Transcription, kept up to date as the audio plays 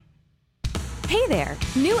Hey there!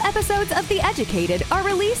 New episodes of The Educated are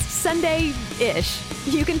released Sunday-ish.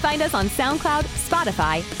 You can find us on SoundCloud,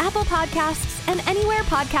 Spotify, Apple Podcasts, and anywhere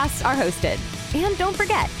podcasts are hosted. And don't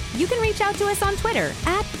forget, you can reach out to us on Twitter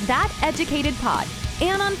at ThatEducatedPod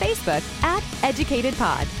and on Facebook at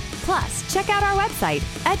EducatedPod. Plus, check out our website,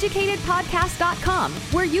 educatedpodcast.com,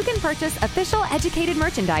 where you can purchase official Educated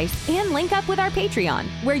merchandise and link up with our Patreon,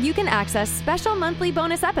 where you can access special monthly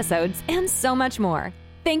bonus episodes and so much more.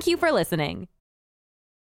 Thank you for listening.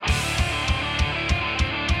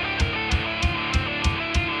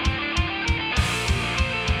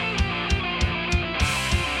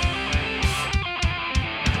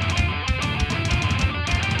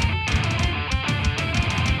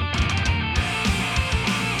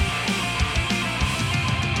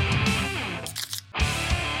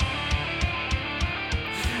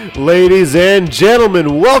 Ladies and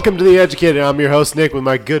gentlemen, welcome to The Educated. I'm your host, Nick, with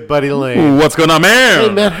my good buddy, Lane. What's going on, man? Hey,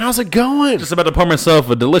 man, how's it going? Just about to pour myself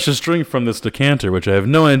a delicious drink from this decanter, which I have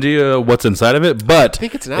no idea what's inside of it, but I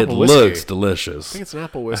think it's an apple it whiskey. looks delicious. I think it's an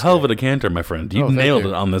apple whiskey. A hell of a decanter, my friend. You nailed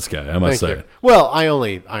it on this guy, I must say. You. Well, I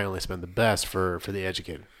only spend the best for The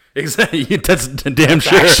Educated. Exactly. That's damn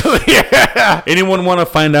sure. Actually, yeah. Anyone want to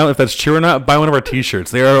find out if that's true or not? Buy one of our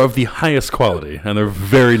t-shirts. They are of the highest quality, and they're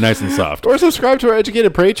very nice and soft. Or subscribe to our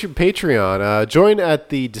Educated Patreon. Join at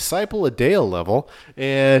the Disciple a Dale level,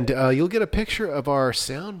 and you'll get a picture of our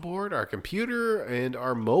soundboard, our computer, and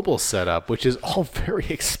our mobile setup, which is all very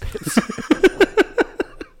expensive.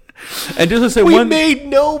 And just to say, we made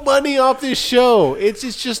no money off this show.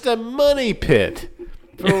 It's just a money pit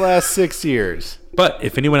for the last 6 years. But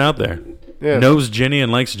if anyone out there knows Jenny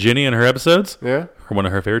and likes Jenny and her episodes, or one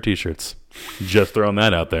of her favorite t-shirts, just throwing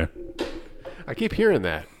that out there. I keep hearing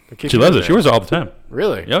that. She loves it. She wears it all the time.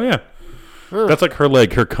 Really? Oh, yeah. Huh. That's like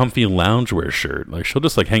her comfy loungewear shirt. Like, she'll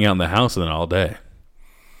just hang out in the house and then all day.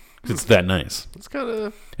 It's that nice. It's kind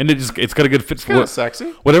of... And it's got a good fit. It's kind of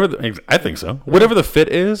sexy. I think so. Yeah. Whatever the fit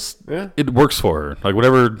is, it works for her. Like,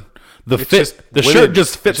 whatever the fit... The shirt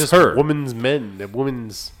just fits her. Women's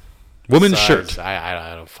size. Shirt.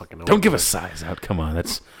 I don't fucking know. Don't give a size out. Come on.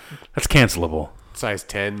 That's cancelable. Size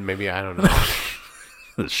 10, maybe. I don't know.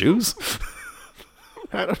 The shoes?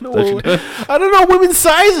 I don't know. I don't know women's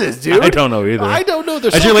sizes, dude. I don't know either. I don't know.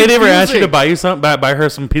 Has your lady ever asked you to buy you something? Buy her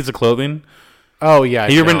some piece of clothing? Oh yeah.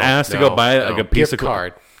 Have you ever been asked to go buy like a piece of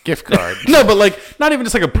card? Gift card. No, but like not even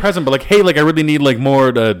just like a present, but like, hey, like I really need like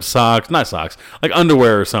more socks, not socks, like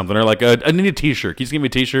underwear or something, or like I need a t-shirt. Can you just give me a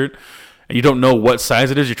t-shirt? And you don't know what size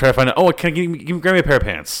it is. You try to find out. Oh, can I grab me a pair of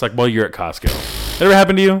pants? Like while you're at Costco. That ever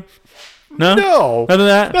happened to you? No. None of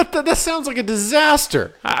that. That sounds like a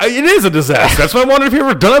disaster. It is a disaster. That's why I wondered if you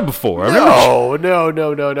ever done it before. No.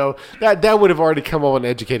 That would have already come on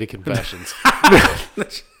Educated Confessions.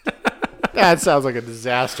 That sounds like a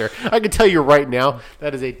disaster. I can tell you right now,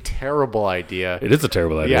 that is a terrible idea. It is a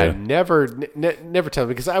terrible idea. Yeah, never tell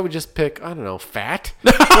me, because I would just pick, I don't know, fat.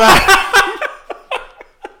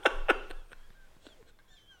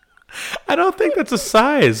 I don't think that's a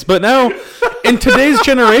size, but now in today's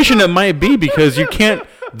generation, it might be, because you can't.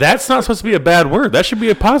 That's not supposed to be a bad word. That should be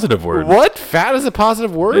a positive word. What? Fat is a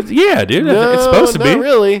positive word? Yeah, dude. No, it's supposed to be. Not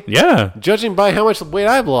really. Yeah. Judging by how much weight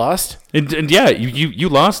I've lost. And yeah, you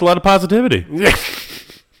lost a lot of positivity. Yeah.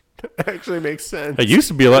 That actually makes sense. It used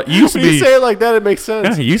to be a lot. When you say it like that, it makes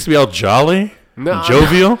sense. Yeah, you used to be all jolly, and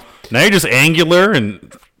jovial. Now you're just angular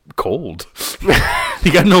and cold.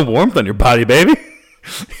 You got no warmth on your body, baby.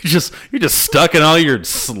 You're just stuck in all your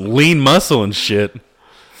lean muscle and shit.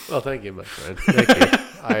 Well, thank you, my friend. Thank you.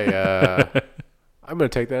 I'm going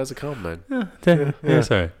to take that as a compliment. Yeah,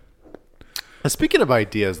 sorry. Speaking of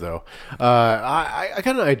ideas, though, I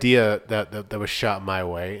got an idea that was shot my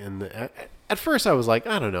way, and at first I was like,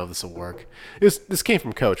 I don't know if this will work. This came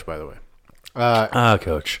from Coach, by the way.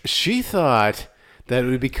 Coach. She thought that it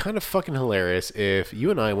would be kind of fucking hilarious if you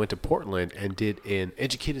and I went to Portland and did an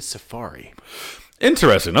Educated safari.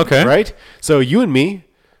 Interesting. Okay. Right? So you and me,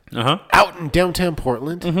 out in downtown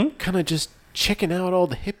Portland, kind of just checking out all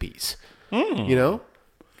the hippies. You know?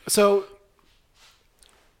 So,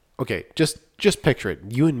 okay, just picture it.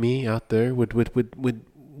 You and me out there with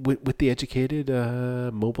the Educated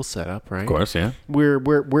mobile setup, right? Of course, yeah.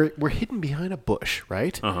 We're hidden behind a bush,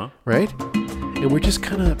 right? Right? And we're just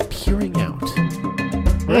kind of peering out.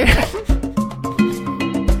 Right?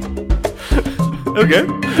 Okay.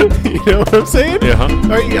 You know what I'm saying?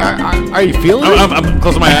 Yeah. Are you feeling it? I'm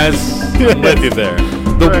closing my eyes. I'm with you there.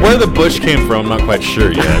 Where the bush came from, I'm not quite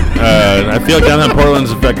sure yet. I feel like downtown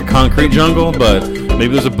Portland's like a concrete jungle, but maybe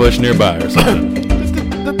there's a bush nearby or something.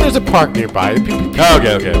 There's a park nearby.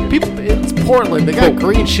 Okay. It's Portland. They got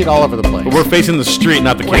green shit all over the place. But we're facing the street,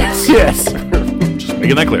 not the kids. Yes.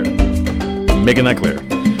 Making that clear. Making that clear.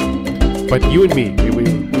 But you and me,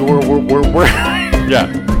 we're Yeah.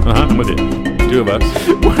 I'm with you. Two of us.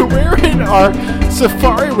 we're wearing our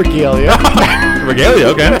safari regalia. Regalia,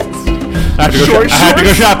 okay. I have to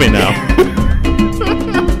go shopping now.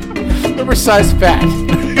 Oversized fat.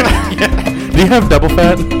 Do you have double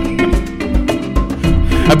fat?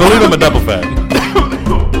 I believe I'm a double fat.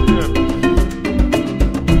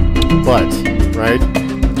 But, right,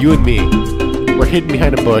 you and me, we're hidden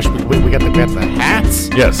behind a bush. We got the hats.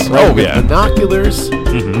 Yes. Right? Oh, We got yeah. binoculars.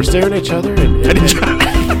 We're staring at each other. And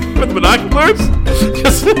With binoculars?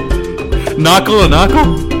 Just knuckle and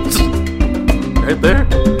knuckle? Right there?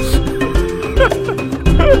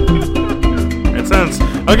 It sounds...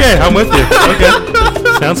 Okay, I'm with you. Okay.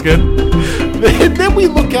 Sounds good. and then we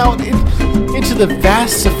look out into the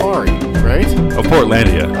vast safari, right? Of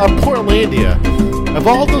Portlandia. Of Portlandia. Of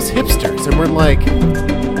all those hipsters. And we're like...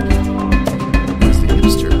 Where's the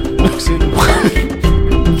hipster? Walks in...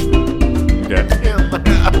 Okay.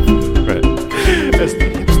 Right. As the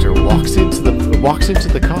hipster walks into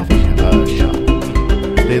the coffee shop,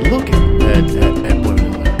 they look at one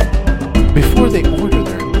another before they order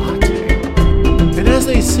their latte. And as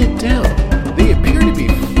they sit down, they appear to be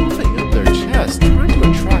fluffing up their chest, trying to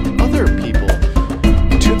attract other people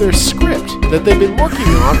to their script that they've been working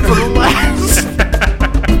on for the last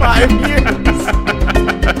 5 years.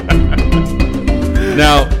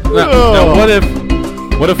 Now,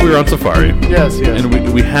 what if we were on safari? Yes.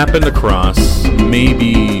 And we happened across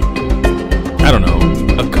maybe, I don't know,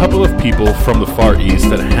 a couple of people from the Far East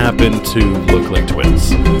that happen to look like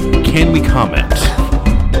twins. Can we comment?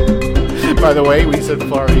 By the way, we said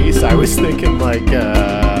Far East. I was thinking like,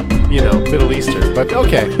 Middle Eastern. But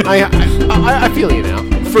okay, I feel you now.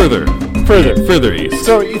 Further east.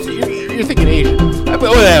 So you're thinking Asian. I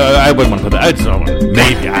wouldn't want to put that. I just don't want.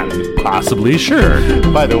 Maybe, possibly, sure.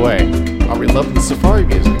 By the way, are we loving the safari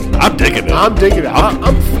music? I'm digging it. I'm digging it.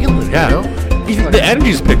 I'm feeling it. Yeah. You know? The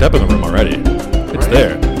energy's picked up in the room already. It's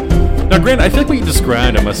there. Now, Grant, I feel like what you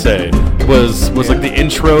described, I must say, was like the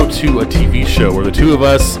intro to a TV show where the two of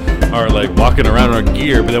us are like walking around in our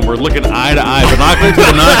gear, but then we're looking eye to eye, binocular to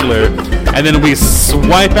binocular, and then we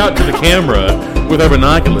swipe out to the camera with our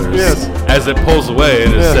binoculars as it pulls away,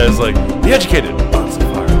 and it says like, "The Educated on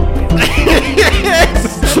Safari."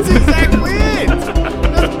 Yes, that's exactly it.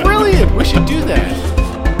 That's brilliant. We should do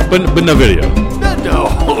that. But no video.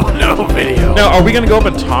 No video. Now, are we gonna go up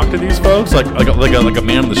and talk to these folks like a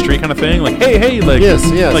man on the street kind of thing? Like, hey, like Yes.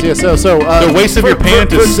 So the waist of your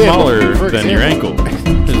pant is smaller for than your example. ankle.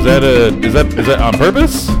 Is that on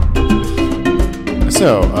purpose?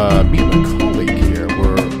 So, me and my colleague here,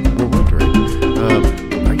 we're wondering,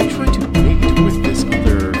 are you trying to mate with this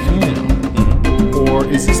other female, or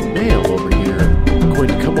is this male over here going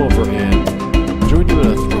to come over and join you in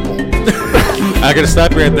a throuple? I gotta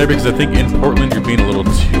stop you right there because I think in Portland you're being a little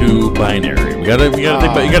too binary. You gotta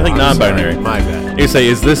think non-binary. Sorry, my bad. You say,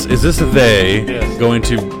 is this a they Yes. going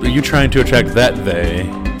to? Are you trying to attract that they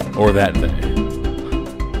or that they?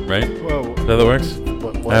 Right? Whoa. Is that how that works?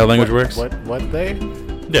 How language works? What they?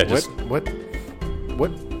 Yeah. Just, What?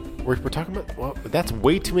 We're talking about? Well, that's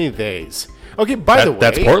way too many theys. Okay. By the way,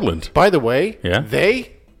 that's Portland. By the way, Yeah.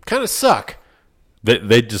 they kind of suck.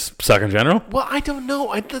 They just suck in general. Well, I don't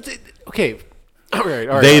know. Okay. All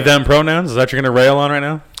right. They them pronouns. Is that what you're gonna rail on right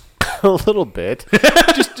now? A little bit,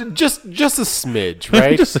 just a smidge,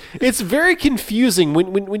 right? It's very confusing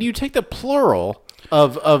when you take the plural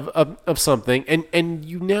of something and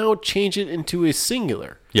you now change it into a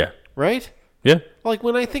singular, Yeah. right? Yeah. Like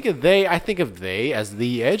when I think of they as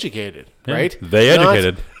the educated, Yeah, right? they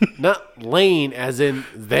educated. Not lane as in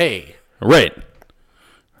they. Right.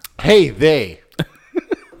 Hey, they.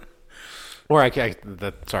 Or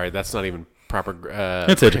sorry, that's not even proper.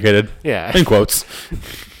 It's educated. Yeah. In quotes.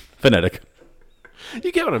 Phonetic.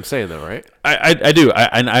 You get what I'm saying, though, right? I do.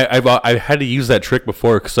 I've had to use that trick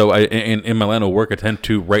before. So in my line of work, I tend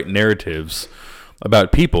to write narratives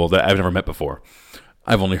about people that I've never met before.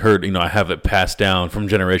 I've only heard, I have it passed down from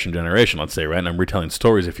generation to generation, let's say, right? And I'm retelling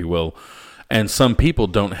stories, if you will. And some people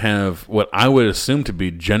don't have what I would assume to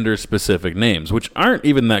be gender-specific names, which aren't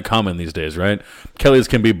even that common these days, right? Kellys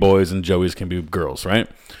can be boys and Joeys can be girls, right?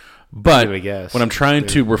 But I guess. when I'm trying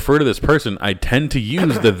to refer to this person, I tend to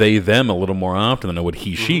use the they, them a little more often than I would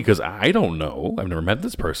he, she, because I don't know. I've never met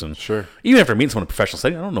this person. Sure. Even after meeting someone in a professional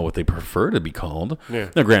setting, I don't know what they prefer to be called.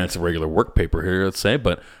 Yeah. Now, granted, it's a regular work paper here, let's say,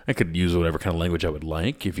 but I could use whatever kind of language I would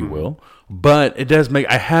like, if you will. But it does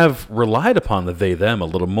I have relied upon the they, them a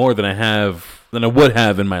little more than I would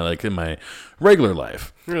have in my regular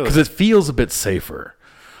life. Really? Because it feels a bit safer.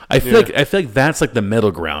 I feel like that's like the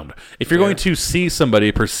middle ground. If you're going to see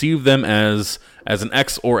somebody, perceive them as an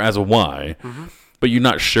X or as a Y, but you're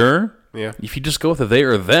not sure. Yeah. If you just go with a they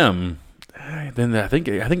or them, then I think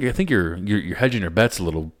you're hedging your bets a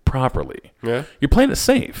little properly. Yeah. You're playing it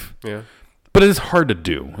safe. Yeah. But it is hard to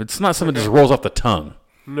do. It's not something that just rolls off the tongue.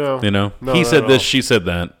 No. You know? No, he not said at this, all. she said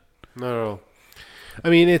that. Not at all. I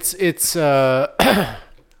mean, it's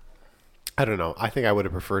I don't know. I think I would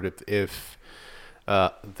have preferred it if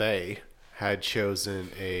they had chosen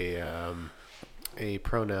a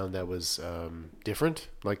pronoun that was different,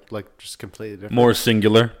 like just completely different. More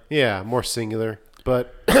singular. Yeah, more singular.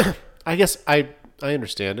 But I guess I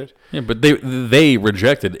understand it. Yeah, but they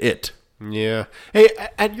rejected it. Yeah. Hey,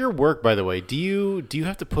 at your work, by the way, do you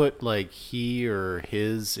have to put like he or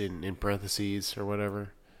his in parentheses or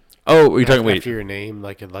whatever? Oh, you're talking after your name,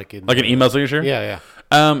 like in an email signature? Yeah.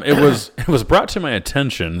 It was brought to my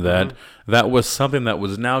attention that that was something that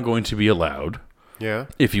was now going to be allowed. Yeah.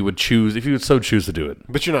 If you would so choose to do it.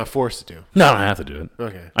 But you're not forced to do. No, I don't have to do it.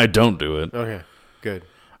 Okay. I don't do it. Okay. Good.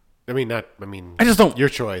 I just don't. Your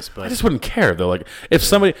choice, but I just wouldn't care though. Like if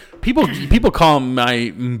somebody people call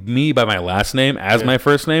me by my last name as my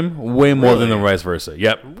first name way more than the vice versa.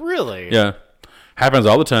 Yep. Really? Yeah. Happens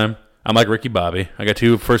all the time. I'm like Ricky Bobby. I got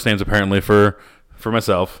 2 first names apparently for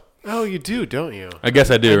myself. Oh, you do, don't you? I guess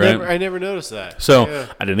I do, right? I never noticed that. So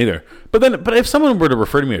I didn't either. But if someone were to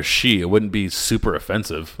refer to me as she, it wouldn't be super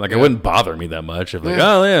offensive. Like it wouldn't bother me that much. If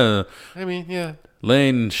oh yeah. I mean, yeah.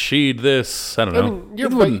 Lane, she'd this. I don't know. I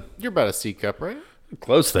mean, you're about a C cup, right?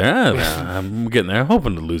 Close there. I'm getting there. I'm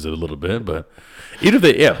hoping to lose it a little bit, but even if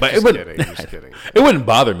they, but it wouldn't. Just kidding. It wouldn't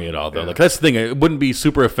bother me at all, though. Like that's the thing. It wouldn't be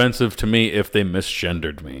super offensive to me if they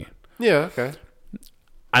misgendered me. Yeah. Okay.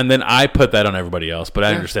 And then I put that on everybody else, but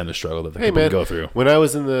I understand the struggle that people go through. When I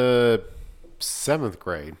was in the 7th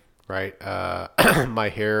grade, right, my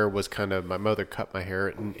hair was my mother cut my hair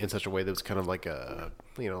in such a way that was kind of like a.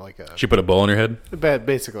 She put a bowl on your head?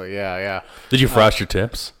 Basically, yeah. Did you frost your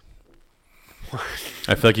tips?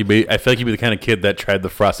 I feel like you'd be the kind of kid that tried the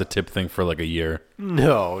frosted tip thing for like a year.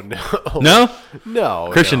 No. No?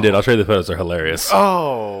 Christian did. I'll show you the photos. They're hilarious.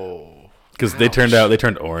 Oh. Because they turned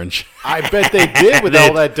orange. I bet they did with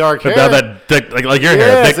all that dark hair. With all that like your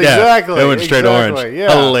hair. Yes, exactly. They went straight orange.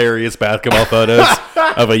 Yeah. Hilarious basketball photos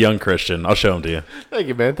of a young Christian. I'll show them to you. Thank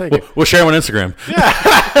you, man. Thank you. We'll share them on Instagram.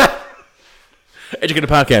 Yeah.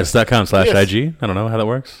 educatedpodcast.com/IG. I don't know how that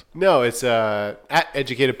works. No, it's at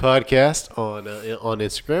Educated Podcast on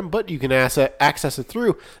Instagram, but you can access it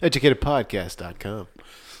through educatedpodcast.com.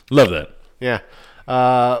 Love that. Yeah.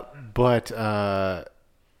 But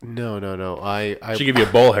no. She gave you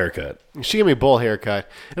a bowl haircut. She gave me a bowl haircut,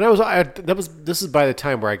 and this is by the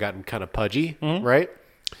time where I got kind of pudgy, right?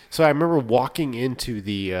 So I remember walking into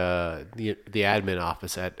the admin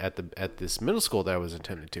office at this middle school that I was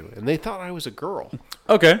attending to, and they thought I was a girl.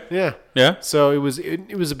 Okay. Yeah. So it was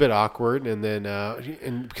a bit awkward, and then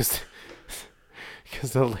because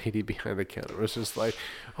the lady behind the counter was just like,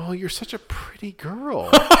 "Oh, you're such a pretty girl."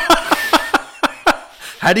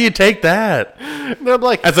 How do you take that? And I'm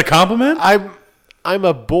like, as a compliment? I'm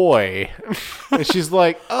a boy, and she's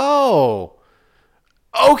like, "Oh,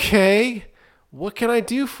 okay. What can I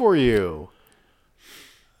do for you?"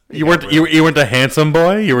 You weren't a handsome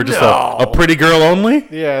boy? You were just a pretty girl only?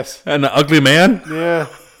 Yes. And an ugly man?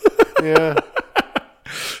 Yeah.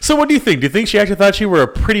 So what do you think? Do you think she actually thought you were a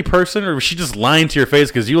pretty person, or was she just lying to your face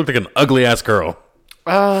because you looked like an ugly ass girl?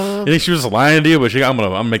 You think she was just lying to you? But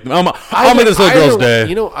I'll make this little girl's day.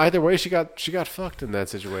 You know, either way, she got fucked in that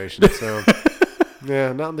situation. So.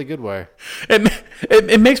 Yeah, not in the good way.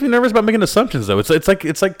 It makes me nervous about making assumptions though.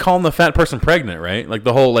 It's like calling the fat person pregnant, right? Like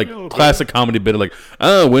the whole classic comedy bit of like,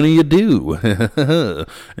 oh, when are you due? And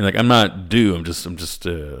like I'm not due. I'm just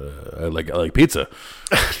I like pizza.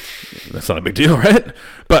 That's not a big deal, right?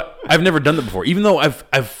 But I've never done that before. Even though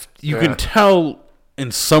you can tell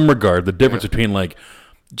in some regard the difference between like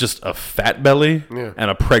just a fat belly and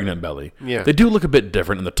a pregnant belly. Yeah. They do look a bit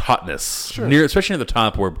different in the tautness, especially at the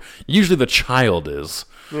top where usually the child is.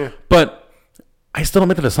 Yeah. But I still don't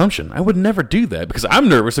make that assumption. I would never do that because I'm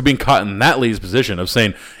nervous of being caught in that lady's position of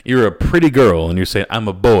saying, you're a pretty girl, and you're saying, I'm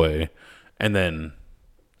a boy. And then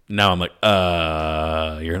now I'm like,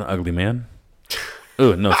 you're an ugly man?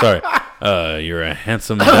 Oh, no, sorry. You're a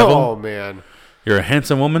handsome devil? Oh, man. You're a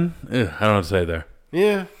handsome woman? Ugh, I don't know what to say there.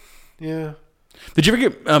 Yeah. Did you ever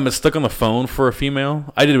get stuck on the phone for a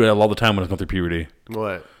female? I did it all the time when I was going through puberty.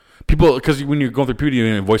 What? people, because when you're going through puberty,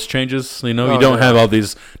 your voice changes. You Oh, you don't yeah. have all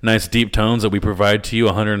these nice deep tones that we provide to you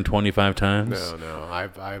 125 times. No.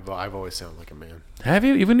 I've always sounded like a man. Have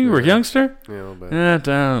you? Even when you were a youngster? Yeah, but I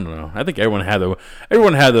don't know. I think everyone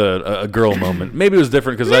had a girl moment. Maybe it was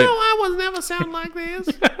different because I was never sound like this.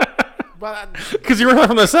 But because you were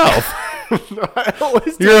from the South. I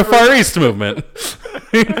always You're a Far East movement.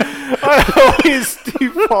 I always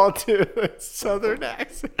default to a Southern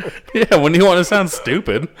accent. Yeah, when you want to sound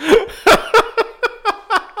stupid.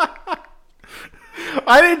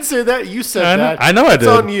 I didn't say that. You said that. I know I did.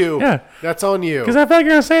 That's on you. Yeah. That's on you. Because I thought you were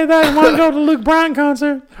going to say that and want to go to Luke Bryan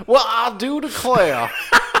concert. Well, I do declare.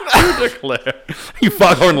 You declare. You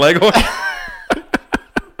foghorn leghorn.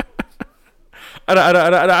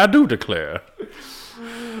 I do declare.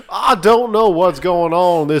 I don't know what's going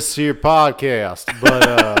on this here podcast, but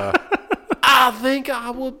I think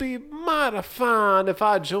I would be mighty fine if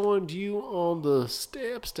I joined you on the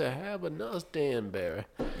steps to have a nice danberry.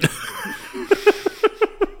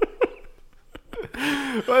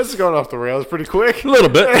 Well, this is going off the rails pretty quick. A little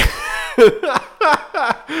bit.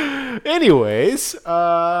 Anyways,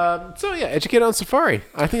 so yeah, educate on Safari.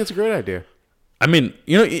 I think it's a great idea. I mean,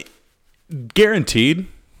 guaranteed,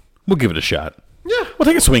 we'll give it a shot. Yeah. We'll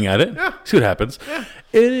take a swing at it. Yeah. See what happens. Yeah.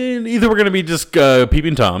 And either we're going to be just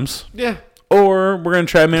peeping Toms, Yeah. or we're going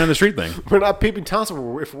to try a man on the street thing. We're not peeping Thompson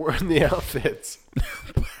if we're in the outfits.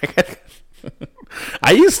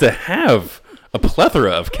 I used to have a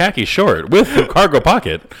plethora of khaki short with a cargo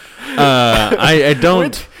pocket. I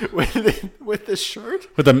don't With the shirt?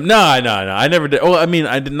 with them. No. I never did. Oh, I mean,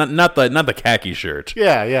 I did not the khaki shirt.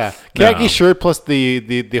 Yeah. Khaki No. shirt plus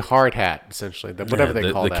the hard hat, essentially. Whatever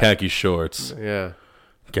they call the that. khaki shorts. Yeah.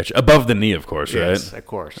 Gotcha. Above the knee, of course, Yes, right? of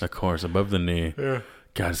course. Of course, above the knee. Yeah.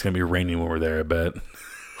 God, it's gonna be raining when we're there. I bet.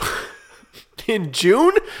 In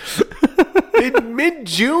June? In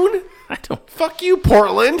mid-June? I don't. Fuck you,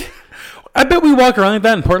 Portland. I bet we walk around like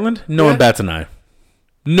that in Portland. No one bats an eye.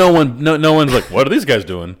 No one's like, what are these guys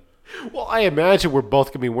doing? Well, I imagine we're both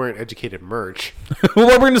going to be wearing educated merch. Well,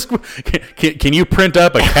 we're gonna. Can you print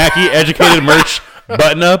up a khaki educated merch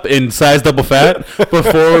button up in size double fat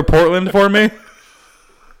before Portland for me?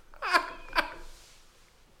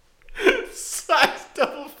 Size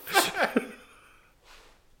double fat.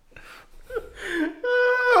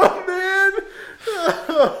 Oh, man.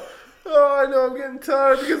 Oh, I know I'm getting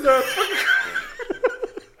tired because I'm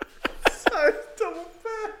size double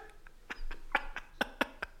fat.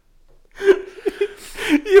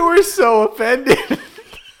 You were so offended.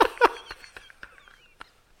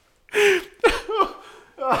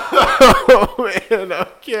 Oh, man.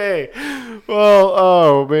 Okay. Well,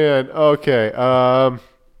 oh, man. Okay.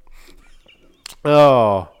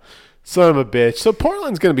 Oh, son of a bitch. So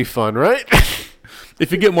Portland's going to be fun, right?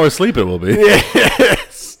 If you get more sleep, it will be.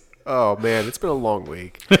 Yes. Oh, man. It's been a long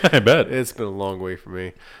week. I bet. It's been a long week for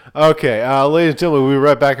me. Okay. Ladies and gentlemen, we'll be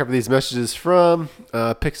right back after these messages from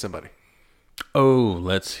Pick Somebody. Oh,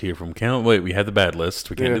 let's hear from Count. Wait, we had the bad list.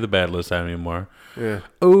 We can't Yeah. do the bad list out anymore. Yeah.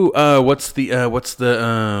 Oh, what's one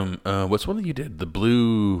that you did? The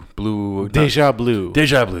blue Deja Blue.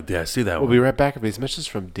 Deja Blue. Yeah, see that We'll one. be right back after these messages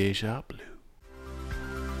from Deja Blue.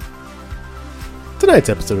 Tonight's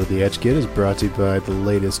episode of The Edge Kit is brought to you by the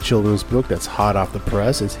latest children's book that's hot off the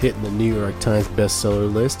press. It's hitting the New York Times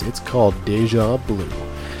bestseller list. It's called Deja Blue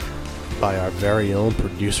by our very own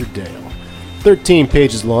producer Dale. 13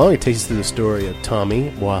 pages long, it takes us through the story of Tommy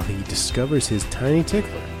while he discovers his tiny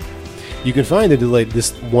tickler. You can find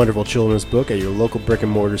this wonderful children's book at your local brick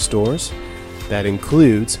and mortar stores. That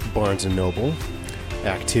includes Barnes & Noble,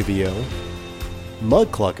 Activio,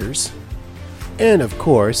 Mud Cluckers, and of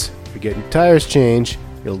course, if you're getting tires changed,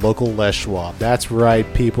 your local Les Schwab. That's right,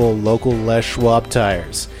 people, local Les Schwab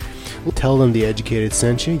tires. Tell them The Educated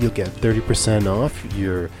sent you. You'll get 30% off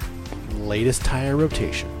your latest tire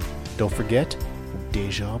rotation. Don't forget,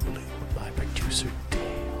 Deja Blue by producer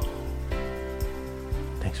Dale.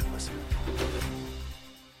 Thanks for listening.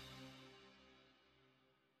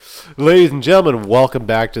 Ladies and gentlemen, welcome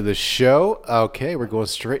back to the show. Okay, we're going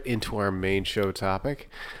straight into our main show topic.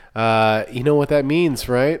 You know what that means,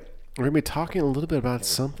 right? We're going to be talking a little bit about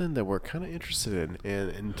something that we're kind of interested in. And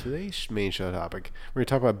in today's main show topic, we're going to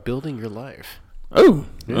talk about building your life. Oh,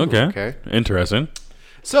 Ooh, okay. okay. Interesting.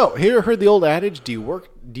 So, here heard the old adage, do you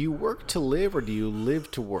work to live or do you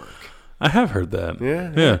live to work? I have heard that.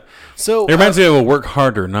 Yeah. So It reminds me of a work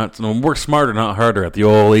smarter, not harder at the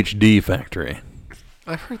old HD factory.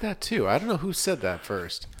 I've heard that too. I don't know who said that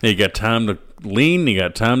first. You got time to lean, you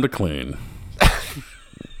got time to clean.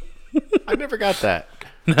 I never got that.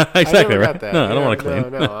 Exactly, I never right? got that. No, I don't want to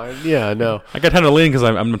clean. No. I got time to I got to lean because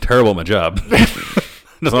I'm terrible at my job.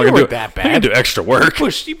 That's You not weren't that bad. I can do extra work.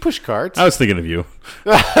 You push carts. I was thinking of you.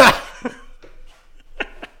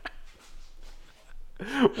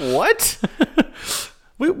 What?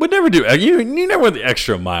 We would never do. You never went the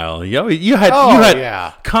extra mile. You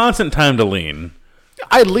had constant time to lean.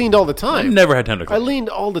 I leaned all the time. You never had time to I leaned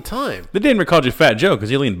all the time. They didn't call you Fat Joe because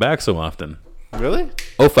you leaned back so often. Really?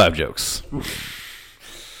 05 jokes.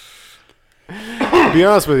 To be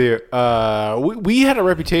honest with you, we had a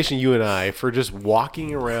reputation, you and I, for just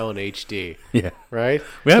walking around HD. Yeah. Right?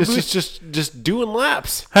 Just doing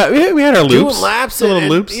laps. We had our loops. Doing laps. Little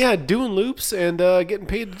loops. Yeah, doing loops and getting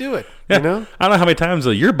paid to do it. Yeah. You know? I don't know how many times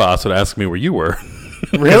your boss would ask me where you were.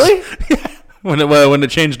 Really? Yeah. When it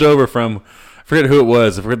changed over from, I forget who it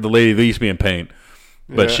was. I forget the lady that used to be in paint.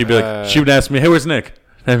 But she'd be like, she would ask me, hey, where's Nick?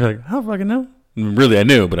 And I'd be like, I don't fucking know. And really, I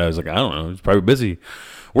knew, but I was like, I don't know. He's probably busy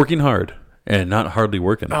working hard. And not hardly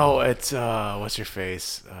working. Oh, it's what's your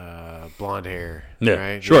face? Blonde hair. Yeah,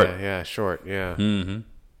 right? short. Yeah, short. Yeah. Mm-hmm.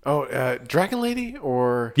 Oh, Dragon Lady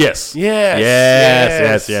or yes.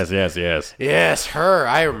 Yes, her.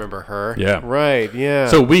 I remember her. Yeah. Right. Yeah.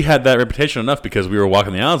 So we had that reputation enough because we were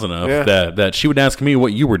walking the aisles enough that she would ask me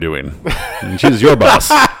what you were doing. And she was your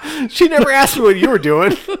boss. She never asked me what you were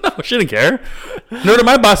doing. No, she didn't care. Nor did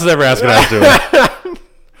my bosses ever ask what I was doing.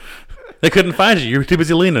 They couldn't find you. You were too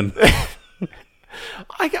busy leaning.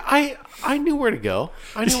 I knew where to go.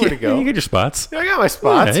 You get your spots. I got my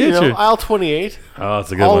spots. Yeah, aisle 28. Oh,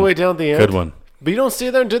 that's a good one. All the way down the end. Good one. But you don't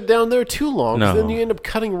stay down there too long, because No. then you end up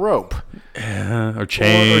cutting rope. Or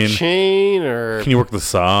chain. Or Can you work the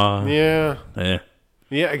saw? Yeah.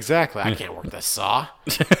 Yeah, exactly. I can't work the saw.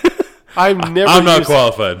 I'm not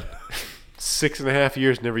qualified. 6.5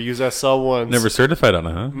 years, never used that saw once. Never certified on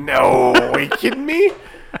it, huh? No. Are you kidding me?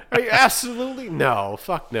 Are you absolutely? No.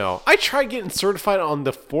 Fuck no. I tried getting certified on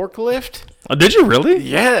the forklift. Oh, did you really?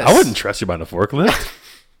 Yes. I wouldn't trust you buying a forklift.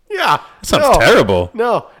 Yeah. That sounds terrible.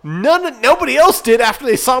 No. Nobody else did after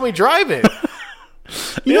they saw me drive it.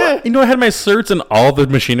 You know, I had my certs and all the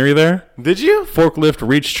machinery there. Did you? Forklift,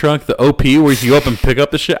 reach truck, the OP where you can go up and pick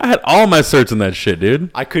up the shit. I had all my certs in that shit, dude.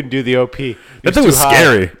 I couldn't do the OP. That thing was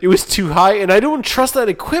scary. It was too high, and I don't trust that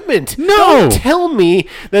equipment. No. Don't tell me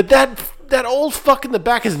that old fuck in the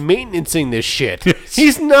back is maintenancing this shit.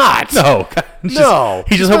 He's not. No.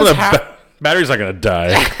 He's just hoping the battery's not going to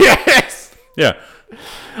die. Yes. Yeah.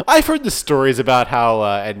 I've heard the stories about how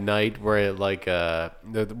at night, where one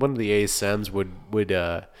of the ASMs would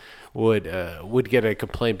get a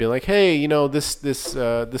complaint, being like, "Hey,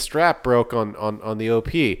 the strap broke on the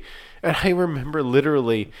OP," and I remember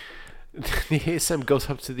literally the ASM goes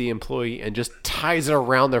up to the employee and just ties it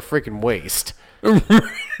around their freaking waist.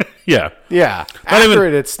 Yeah. After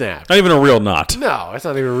it snapped. Not even a real knot. No, it's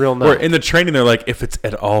not even a real knot. Or in the training, they're like, if it's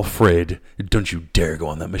at all frayed, don't you dare go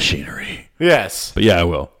on that machinery. Yes. But yeah, I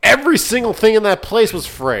will. Every single thing in that place was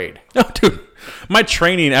frayed. Oh, dude. My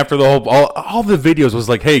training after the whole all the videos was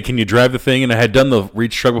like, hey, can you drive the thing? And I had done the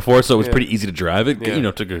reach truck before, so it was pretty easy to drive it. Yeah.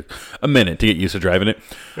 It took a minute to get used to driving it.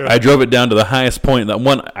 Yeah. I drove it down to the highest point, that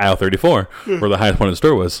one aisle 34, where the highest point of the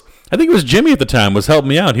store was. I think it was Jimmy at the time was helping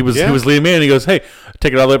me out. He was leading me in, and he goes, hey,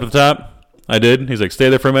 take it all the way up to the top. I did. He's like,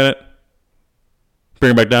 stay there for a minute.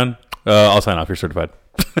 Bring it back down. I'll sign off. You're certified.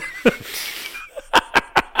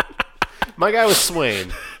 My guy was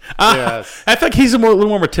swaying. Yes. I think he's a little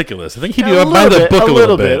more meticulous. I think he'd be by the book a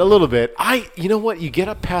little bit. You know what? You get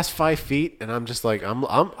up past 5 feet, and I'm just like,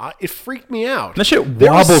 it freaked me out. That shit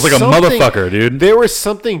wobbles like a motherfucker, dude. There was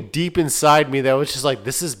something deep inside me that was just like,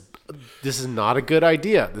 this is not a good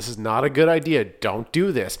idea. This is not a good idea. Don't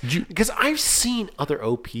do this. Because I've seen other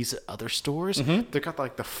OPs at other stores. Mm-hmm. They've got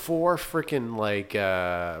like the 4 freaking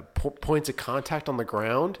points of contact on the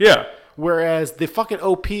ground. Yeah. Whereas the fucking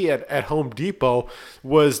OP at Home Depot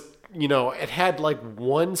was, it had like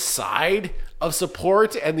one side of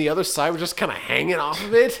support and the other side was just kind of hanging off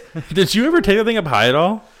of it. Did you ever take that thing up high at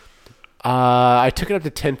all? I took it up to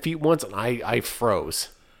 10 feet once and I froze.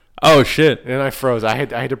 Oh, shit. And I froze. I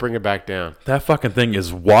had to bring it back down. That fucking thing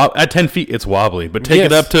is at 10 feet, it's wobbly. But take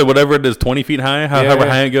it up to whatever it is, 20 feet high, however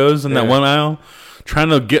high it goes in that one aisle. Trying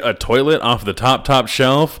to get a toilet off the top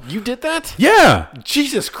shelf. You did that? Yeah.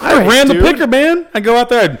 Jesus Christ, I ran the picker, man. I go out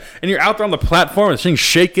there, and you're out there on the platform, and the thing's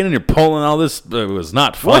shaking, and you're pulling all this. It was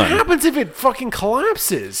not fun. What happens if it fucking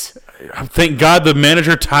collapses? Thank God the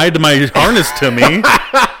manager tied my harness to me.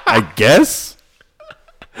 I guess.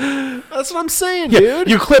 That's what I'm saying, dude.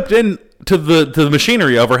 You clipped in to the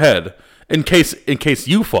machinery overhead in case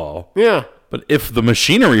you fall. Yeah. But if the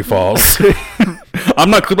machinery falls,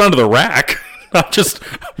 I'm not clipped onto the rack. I'm just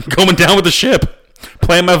going down with the ship,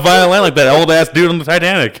 playing my violin like that old ass dude on the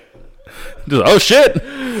Titanic. Just, oh shit!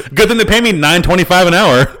 Good thing they pay me $9.25 an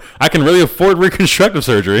hour. I can really afford reconstructive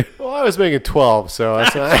surgery. Well, I was making 12, so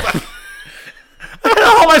that's not. I had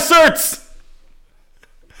all my certs.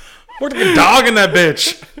 Worked like a dog in that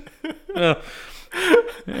bitch.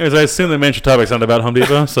 As I assume the mentioned topics not about Home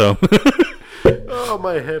Depot, so. Oh,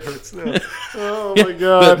 my head hurts now. Oh my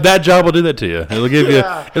god. That job will do that to you. It'll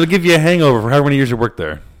give you a hangover for however many years you worked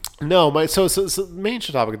there. No, so the main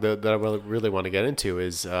topic that I really want to get into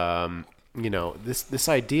is this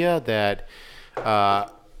idea that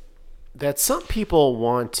that some people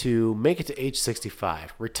want to make it to age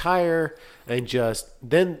 65, retire, and just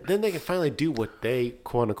then they can finally do what they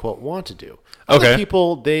quote unquote want to do. Other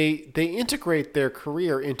people they integrate their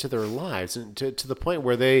career into their lives, and to the point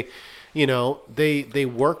where they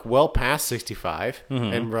work well past 65,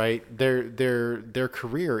 and right their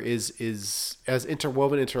career is as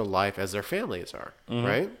interwoven into their life as their families are.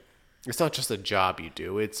 Right? It's not just a job you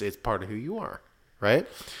do; it's part of who you are. Right?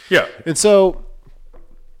 Yeah. And so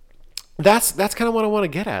that's kind of what I want to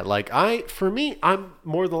get at. Like for me, I'm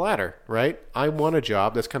more the latter. Right? I want a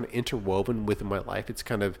job that's kind of interwoven within my life. It's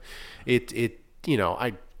kind of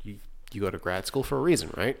you go to grad school for a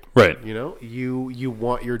reason, right? Right. You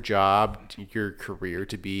want your job, your career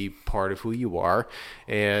to be part of who you are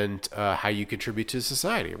and how you contribute to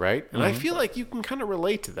society, right? And I feel like you can kind of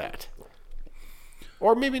relate to that.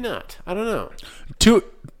 Or maybe not. I don't know. To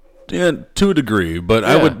a degree, but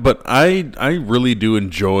I really do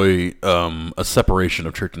enjoy a separation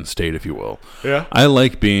of church and state, if you will. Yeah. I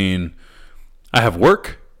like I have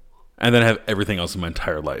work and then I have everything else in my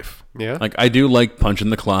entire life. Yeah. Like I do like punching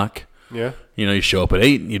the clock. Yeah. You show up at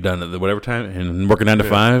 8 and you're done at whatever time and working 9 to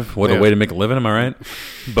 5. What a way to make a living, am I right?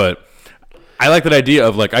 But I like that idea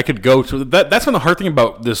of like I could go to that. That's been the hard thing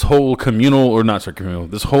about this whole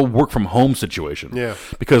this whole work from home situation. Yeah.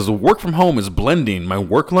 Because the work from home is blending my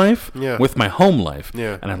work life with my home life.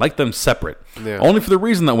 Yeah. And I like them separate. Yeah. Only for the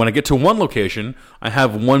reason that when I get to one location, I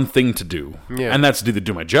have one thing to do. Yeah. And that's to either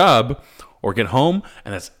do my job or get home,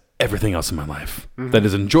 and that's everything else in my life that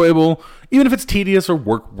is enjoyable, even if it's tedious or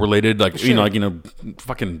work related. Like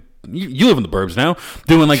fucking you live in the burbs now,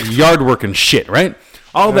 doing like yard work and shit, right?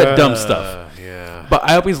 All that dumb stuff. Yeah. But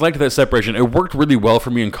I always liked that separation. It worked really well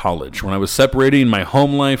for me in college when I was separating my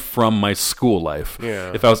home life from my school life.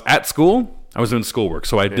 Yeah. If I was at school, I was doing schoolwork,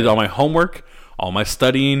 so I did all my homework, all my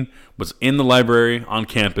studying was in the library on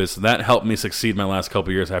campus. That helped me succeed my last couple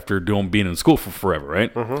of years after being in school for forever,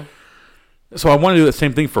 right? So I want to do the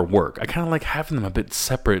same thing for work. I kind of like having them a bit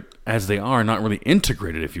separate as they are, not really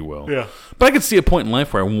integrated, if you will. Yeah. But I could see a point in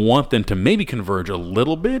life where I want them to maybe converge a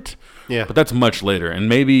little bit. Yeah. But that's much later. And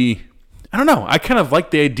maybe, I don't know. I kind of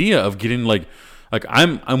like the idea of getting like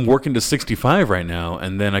I'm working to 65 right now,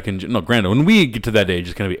 and then I can, granted, when we get to that age,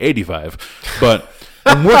 it's going to be 85. But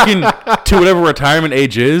I'm working to whatever retirement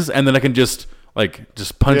age is, and then I can just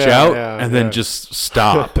punch out and then just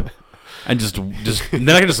stop. And just then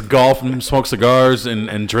I can just golf and smoke cigars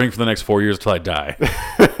and drink for the next 4 years till I die.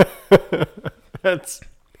 That's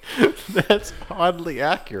oddly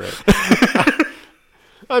accurate.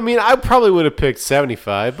 I mean, I probably would have picked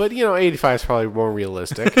 75, but 85 is probably more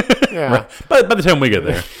realistic. Yeah. Right. But by the time we get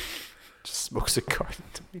there, just smoke cigars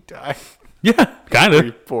until we die. Yeah, kind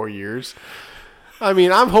of. 4 years. I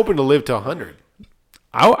mean, I'm hoping to live to 100.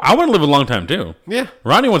 I want to live a long time too. Yeah.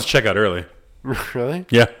 Ronnie wants to check out early. Really?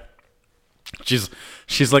 Yeah.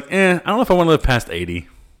 She's like, I don't know if I want to live past 80.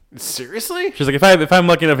 Seriously? She's like, if I'm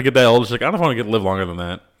lucky enough to get that old, she's like, I don't know if I want to live longer than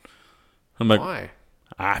that. I'm like, why?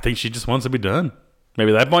 I think she just wants to be done.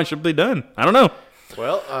 Maybe that point should be done. I don't know.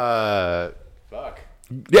 Well, fuck.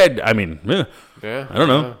 Yeah, I mean, Yeah. I don't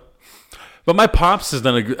know. But my pops has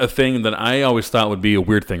done a thing that I always thought would be a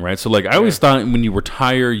weird thing, right? So, like, I always thought when you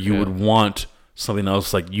retire, you would want something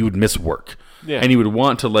else, like, you would miss work. Yeah. And you would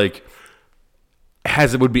want to, like,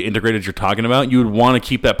 as it would be integrated you're talking about, you would want to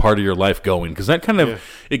keep that part of your life going. Because that kind of,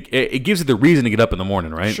 it gives you the reason to get up in the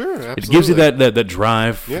morning, right? Sure, absolutely. It gives you that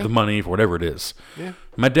drive for the money, for whatever it is. Yeah.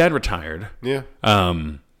 My dad retired. Yeah.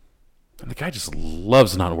 And the guy just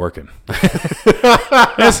loves not working.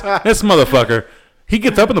 this motherfucker, he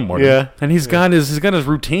gets up in the morning, and he's got his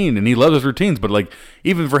routine, and he loves his routines. But like,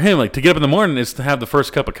 even for him, like to get up in the morning is to have the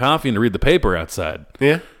first cup of coffee and to read the paper outside.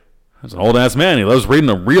 Yeah, he's an old ass man. He loves reading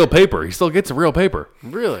the real paper. He still gets a real paper.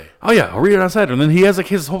 Really? Oh yeah, I'll read it outside. And then he has like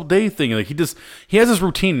his whole day thing. Like he has his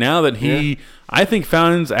routine now that he I think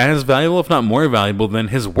finds as valuable, if not more valuable, than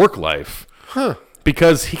his work life. Huh?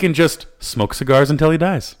 Because he can just smoke cigars until he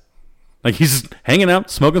dies. Like he's just hanging out,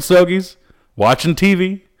 smoking stogies, watching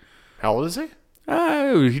TV. How old is he?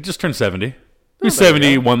 He just turned 70. He's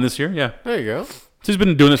 71 this year, yeah. There you go. So he's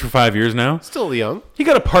been doing this for 5 years now. Still young. He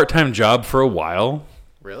got a part-time job for a while.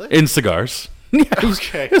 Really? In cigars. Yeah, he was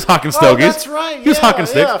hawking stogies. Oh, that's right. He was hawking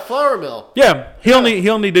sticks. Yeah, flour mill. Yeah, he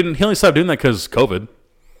only stopped doing that because COVID.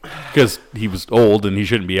 Because he was old and he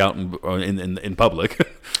shouldn't be out in public.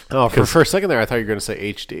 Oh, for a second there, I thought you were going to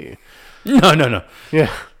say HD. No.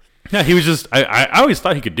 Yeah. Yeah, he was just. I always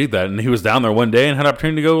thought he could do that, and he was down there one day and had an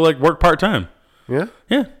opportunity to go like work part time. Yeah.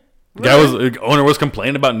 Yeah. The owner was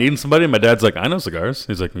complaining about needing somebody, and my dad's like, "I know cigars."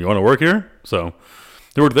 He's like, "You want to work here?" So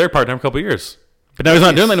they worked there part time a couple of years, but now he's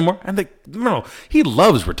not doing that anymore. And no, he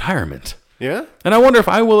loves retirement. Yeah. And I wonder if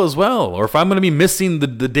I will as well, or if I'm going to be missing the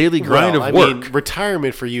daily grind of work. Mean,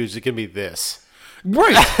 retirement for you is going to be this.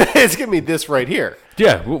 Right. It's going to be this right here.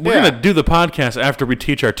 Yeah. We're going to do the podcast after we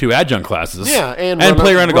teach our 2 adjunct classes. Yeah. And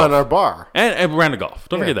play around golf. Run our bar. And round of golf.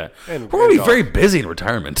 Don't forget that. And we're going to be very busy in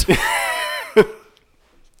retirement. It's going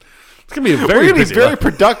to be We're going to be very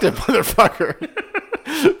productive, motherfucker.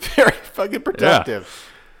 Very fucking productive. Yeah.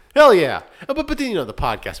 Hell yeah. But then, the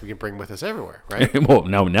podcast we can bring with us everywhere, right? Well,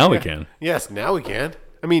 now we can. Yes, now we can.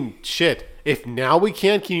 I mean, shit. If now we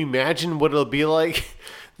can you imagine what it'll be like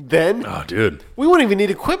then? Oh, dude. We won't even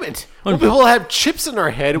need equipment. We'll have chips in our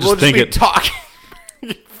head and we'll just be talking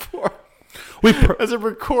as it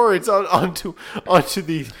records onto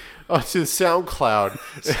the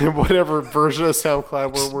SoundCloud and whatever version of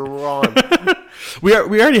SoundCloud we're on. We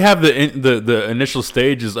already have the initial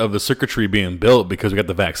stages of the circuitry being built because we got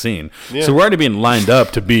the vaccine. Yeah. So we're already being lined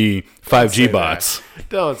up to be 5G bots.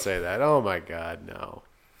 Don't say that. Oh my God, no.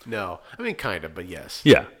 I mean, kind of, but yes.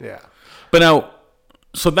 Yeah. Yeah. But now,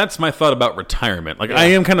 so that's my thought about retirement. Like, I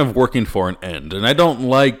am kind of working for an end, and I don't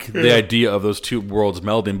like the idea of those two worlds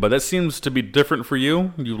melding. But that seems to be different for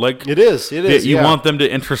you. You like it is. You want them to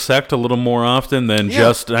intersect a little more often than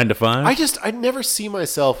just 9 to 5. I never see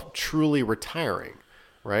myself truly retiring.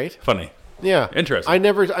 Right. Funny. Yeah. Interesting. I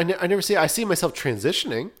never see. I see myself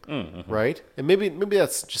transitioning. Mm-hmm. Right. And maybe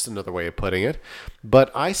that's just another way of putting it.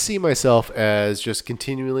 But I see myself as just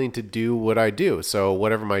continuing to do what I do. So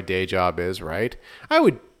whatever my day job is, right, I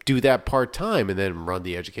would do that part time and then run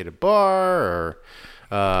the educated bar or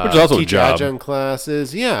which is also teach a job. adjunct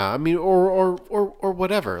classes. Yeah. I mean, or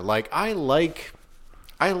whatever. Like I like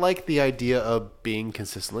the idea of being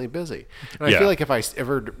consistently busy. And I feel like if I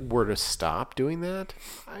ever were to stop doing that,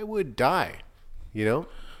 I would die,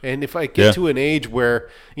 And if I get to an age where,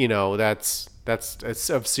 that's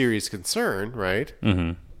of serious concern, right?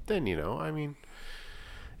 Mm-hmm. Then,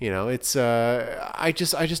 it's I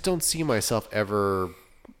just don't see myself ever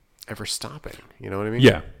stopping. You know what I mean?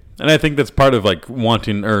 Yeah. And I think that's part of like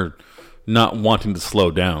wanting or not wanting to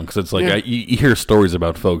slow down, because it's like you hear stories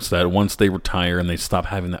about folks that once they retire and they stop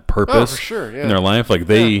having that purpose in their life, like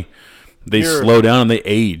they slow down and they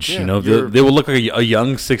age. They will look like a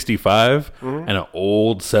young 65 and an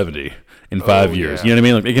old 70 in 5 years. You know what I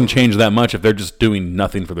mean? Like it can change that much if they're just doing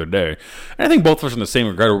nothing for their day. And I think both of us are in the same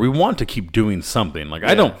regard where we want to keep doing something. Like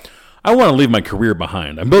I want to leave my career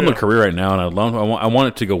behind. I'm building a career right now, and I want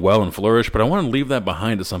it to go well and flourish, but I want to leave that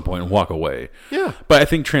behind at some point and walk away. Yeah. But I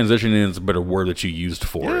think transitioning is a better word that you used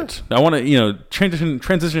for it. I want to,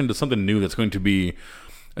 transition into something new that's going to be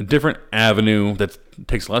a different avenue that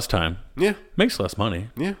takes less time. Yeah. Makes less money.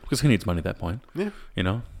 Yeah. Because who needs money at that point? Yeah.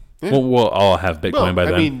 Yeah. We'll all have Bitcoin by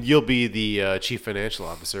then. I mean, you'll be the chief financial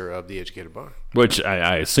officer of the Educated Bar. Which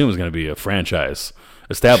I assume is going to be a franchise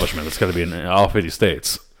establishment that's going to be in all 50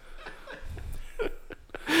 states.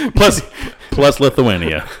 Plus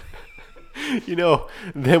Lithuania.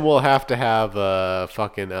 Then we'll have to have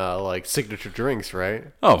fucking like signature drinks, right?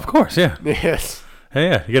 Oh, of course, yeah. Yes. Hey,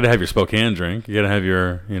 yeah, you got to have your Spokane drink. You got to have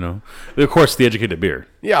your, of course, the educated beer.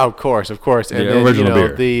 Yeah, of course, and the original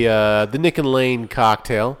beer. The Nick and Lane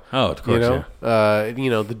cocktail. Oh, of course,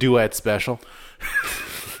 the duet special.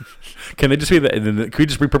 Can they just be that? Can we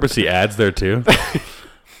just repurpose the ads there too?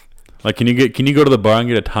 Like, can you go to the bar and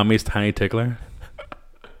get a Tommy's Tiny Tickler?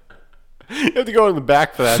 You have to go in the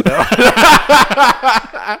back for that, though.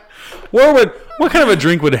 What kind of a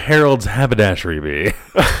drink would Harold's Haberdashery be?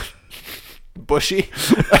 Bushy.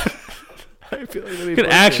 I feel like you could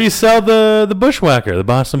actually sell the Bushwhacker, the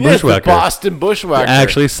Boston Bushwhacker. The Boston Bushwhacker.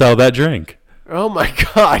 Actually sell that drink. Oh my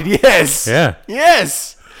God! Yes. Yeah.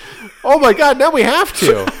 Yes. Oh my God! Now we have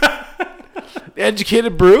to. The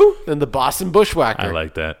Educated Brew and the Boston Bushwhacker. I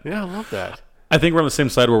like that. Yeah, I love that. I think we're on the same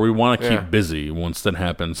side where we want to keep busy once that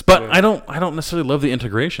happens. But I don't necessarily love the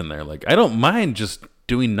integration there. Like I don't mind just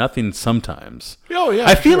doing nothing sometimes. Oh yeah.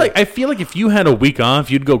 I feel like if you had a week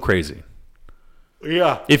off, you'd go crazy.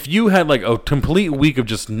 Yeah. If you had like a complete week of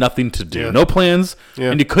just nothing to do, no plans,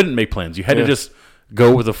 and you couldn't make plans, you had to just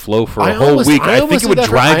go with the flow for a whole week. I think it would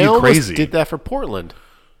drive you crazy. I did that for Portland.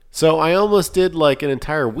 So I almost did like an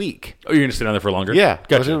entire week. Oh, you're going to stay down there for longer? Yeah.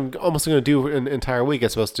 Gotcha. I was almost going to do an entire week. I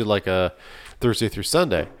was supposed to do like a Thursday through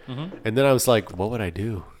Sunday. Mm-hmm. And then I was like, what would I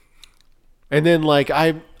do? And then like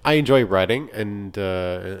I enjoy writing and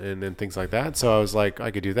things like that. So I was like,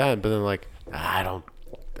 I could do that. But then like, I don't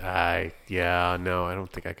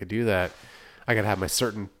think I could do that. I got to have my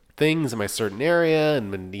certain things in my certain area,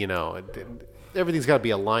 and you know, everything's got to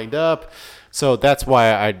be aligned up. So that's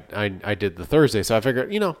why I did the Thursday. So I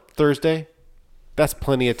figured, you know, Thursday, that's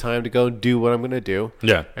plenty of time to go do what I'm going to do.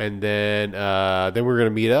 Yeah. And then we're going to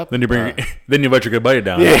meet up. Then you then you invite your good buddy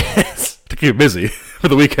down. Yes. To keep busy for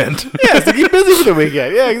the weekend. Yes, to keep busy for the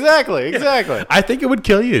weekend. Yeah, exactly. I think it would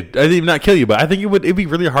kill you. I think not kill you, but I think it'd be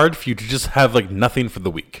really hard for you to just have like nothing for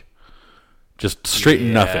the week. Just straight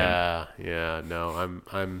nothing. Yeah. No,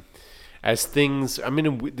 I'm as things. I'm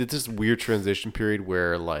in this weird transition period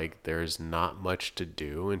where like there's not much to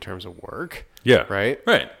do in terms of work. Yeah. Right.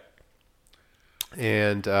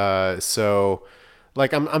 And so,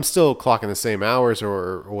 like, I'm still clocking the same hours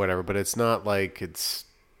or whatever, but it's not like it's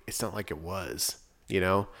not like it was, you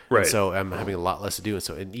know. Right. And so I'm having a lot less to do,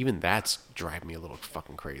 and even that's driving me a little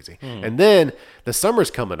fucking crazy. And then the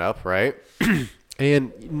summer's coming up, right?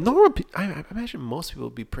 And I imagine most people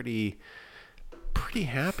would be pretty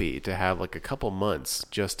happy to have like a couple months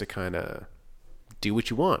just to kind of do what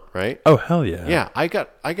you want, right? Oh hell yeah! Yeah, I got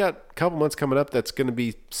a couple months coming up that's going to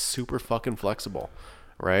be super fucking flexible,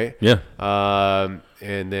 right? Yeah.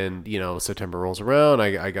 And then you know September rolls around.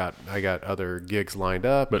 I got other gigs lined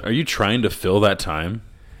up. But are you trying to fill that time?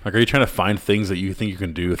 Like, are you trying to find things that you think you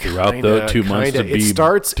can do throughout the 2 months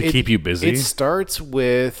to keep you busy? It starts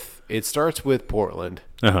with Portland,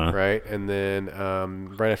 right? And then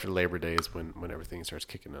right after Labor Day is when everything starts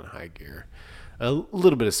kicking in high gear. A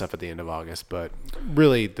little bit of stuff at the end of August, but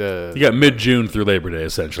really you got mid-June through Labor Day,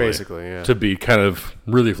 essentially. Basically, yeah. To be kind of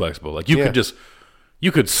really flexible. Like, you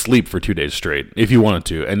could sleep for 2 days straight if you wanted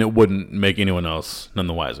to, and it wouldn't make anyone else none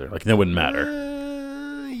the wiser. Like, that wouldn't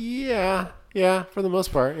matter. Yeah, for the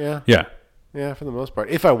most part, yeah. Yeah, for the most part,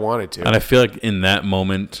 if I wanted to. And I feel like in that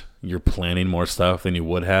moment, you're planning more stuff than you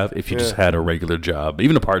would have if you just had a regular job,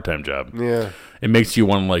 even a part-time job. Yeah. It makes you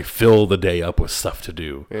want to like fill the day up with stuff to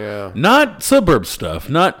do. Yeah. Not suburb stuff,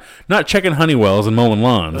 not checking honey wells and mowing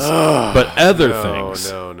lawns, but other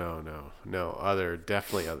things. No,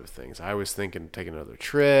 definitely other things. I was thinking taking another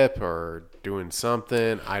trip or doing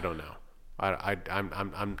something. I don't know.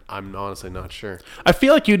 I'm honestly not sure. I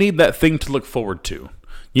feel like you need that thing to look forward to.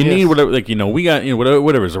 You need whatever, like, you know, we got, you know,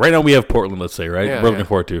 whatever. So right now we have Portland, let's say, right? Yeah, we're looking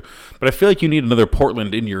forward to. But I feel like you need another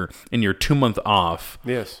Portland in your 2 month off.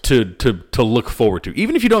 Yes. To look forward to.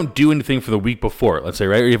 Even if you don't do anything for the week before, let's say,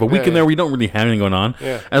 right? Or you have a week in there where you don't really have anything going on.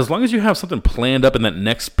 Yeah. As long as you have something planned up in that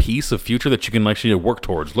next piece of future that you can actually work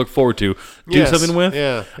towards, look forward to, do something with.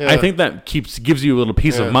 Yeah. I think that gives you a little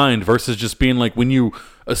peace of mind versus just being like when you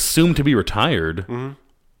assume to be retired. Mm-hmm.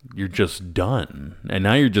 You're just done, and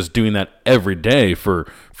now you're just doing that every day for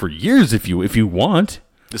years if you want.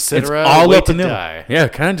 Just sit it's around all and wait up to in there. die. Yeah,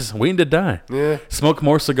 kind of just waiting to die. Yeah. Smoke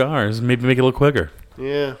more cigars, maybe make it a little quicker.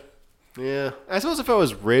 Yeah. I suppose if I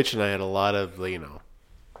was rich and I had a lot of you know,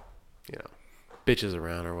 bitches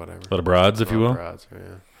around or whatever, A lot of broads, if you will. Broads,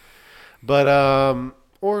 yeah. But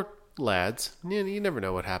or lads, you never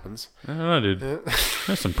know what happens. I don't know, dude.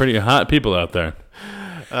 There's some pretty hot people out there.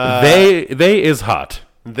 They is hot.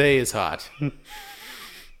 They is hot.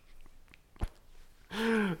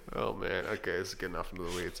 Oh man, okay, this is getting off into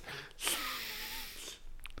the weeds.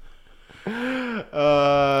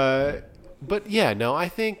 But yeah, no, I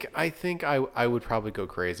think I would probably go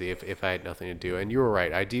crazy if I had nothing to do. And you were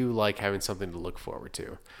right, I do like having something to look forward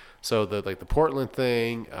to. So the Portland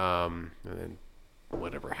thing, and then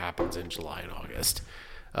whatever happens in July and August,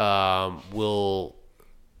 will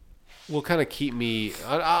kind of keep me.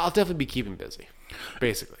 I'll definitely be keeping busy.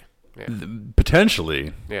 Basically, yeah.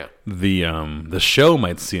 Potentially, yeah. The show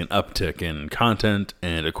might see an uptick in content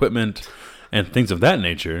and equipment and things of that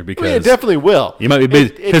nature because it definitely will. You might be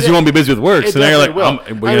busy because you won't be busy with work. So now you're like,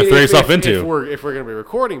 we're gonna throw yourself into. If we're gonna be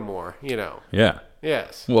recording more, you know. Yeah.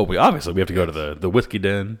 Yes. Well, we have to go to the whiskey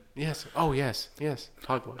den. Yes. Oh yes.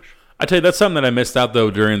 Hogwash. I tell you, that's something that I missed out though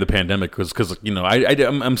during the pandemic because you know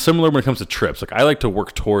I'm similar when it comes to trips. Like I like to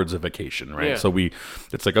work towards a vacation, right? Yeah. So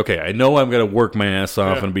it's like okay, I know I'm gonna work my ass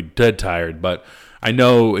off and be dead tired, but I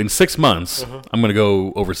know in 6 months I'm gonna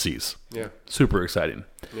go overseas. Yeah. Super exciting.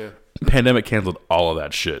 Yeah. Pandemic canceled all of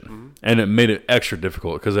that shit, and it made it extra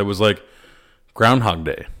difficult because it was like Groundhog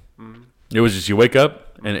Day. It was just you wake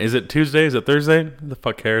up and is it Tuesday? Is it Thursday? Who the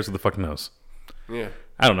fuck cares? Who the fuck knows? Yeah.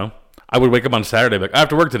 I don't know. I would wake up on Saturday, like, I have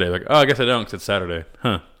to work today. Like, oh, I guess I don't because it's Saturday.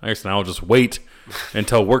 Huh. I guess now I'll just wait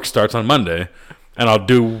until work starts on Monday, and I'll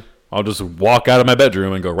just walk out of my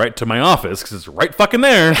bedroom and go right to my office because it's right fucking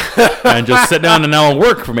there, and just sit down and now I'll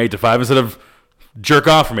work from 8 to 5 instead of jerk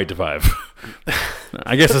off from 8 to 5.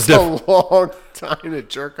 I guess it's different. A long time to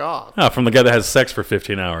jerk off. Oh, from the guy that has sex for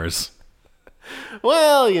 15 hours.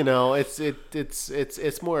 Well,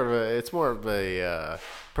 it's more of a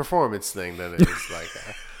performance thing than it is like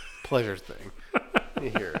a pleasure thing.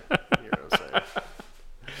 You hear what I'm saying?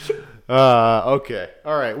 Okay.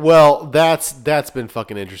 All right. Well, that's been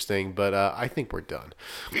fucking interesting, but I think we're done.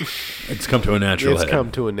 It's come to a natural end. It's come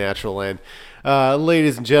to a natural end.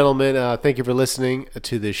 Ladies and gentlemen, thank you for listening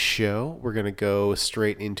to this show. We're going to go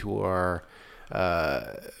straight into our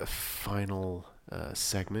final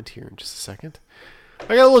segment here in just a second.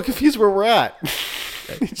 I got a little confused where we're at.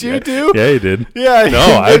 Did you do? Yeah, you did. Yeah.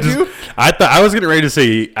 No, I thought I was getting ready to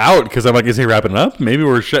say out because I'm like, is he wrapping up? Maybe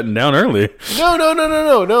we're shutting down early. No. And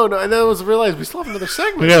then I was realized we still have another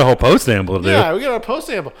segment. We got a whole post amble to do. Yeah, we got our post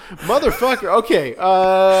amble. Motherfucker. Okay.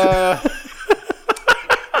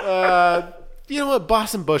 You know what?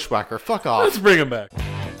 Boston Bushwhacker. Fuck off. Let's bring him back.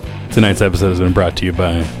 Tonight's episode has been brought to you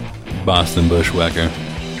by Boston Bushwhacker.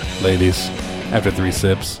 Ladies, after 3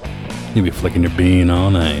 sips, you'll be flicking your bean all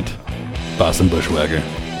night. Boston Bushwhacker.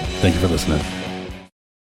 Thank you for listening.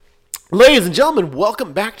 Ladies and gentlemen,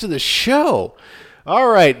 welcome back to the show. All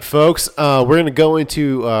right, folks, we're going to go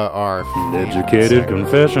into our Educated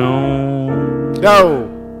confession. No.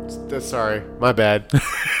 Sorry, my bad.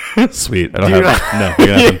 Sweet. I don't have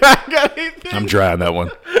nothing. I'm dry on that one.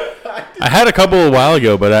 I had a couple a while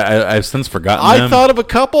ago, but I've since forgotten them. I thought of a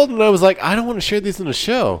couple, and I was like, I don't want to share these in the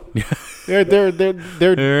show. They're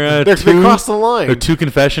across the line. They're too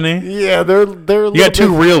confession-y? Yeah, they're. You got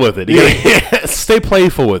too real with it. You gotta stay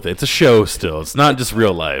playful with it. It's a show still. It's not just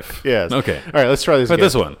real life. Yes. Okay. All right, let's try this. But again.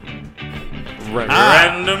 this one.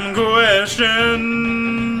 Random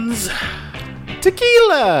questions.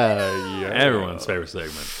 Tequila. Yeah. Everyone's favorite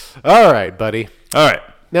segment. All right, buddy. All right.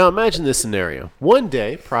 Now imagine this scenario. One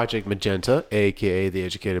day, Project Magenta, a.k.a. The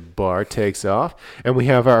Educated Bar, takes off, and we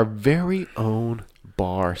have our very own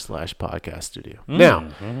bar/podcast studio. Now,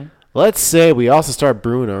 let's say we also start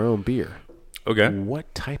brewing our own beer. Okay.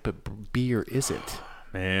 What type of beer is it?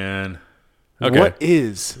 Man. Okay. What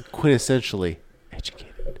is quintessentially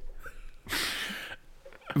educated?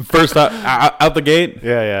 First out the gate,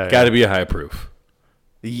 Yeah. got to be a high proof.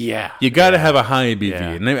 Yeah. You got to have a high ABV.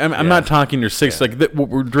 Yeah. And I'm not talking your 6, like what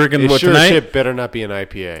we're drinking It sure tonight. shit better not be an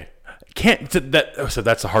IPA. So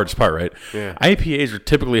that's the hardest part, right? Yeah. IPAs are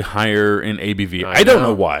typically higher in ABV. I don't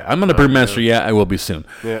know why. I'm not a brewmaster yet. I will be soon.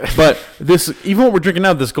 Yeah. But this, even what we're drinking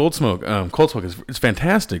now, this Cold Smoke is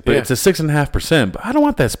fantastic. But it's a 6.5%. But I don't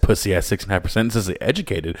want that pussy at 6.5%. It says the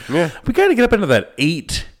educated. Yeah. We got to get up into that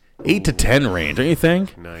 8 to 10 range, don't you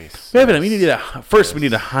think? Nice. We need we need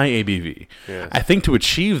a high ABV. Yes. I think to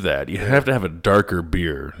achieve that, you have to have a darker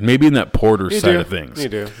beer, maybe in that porter side of things. You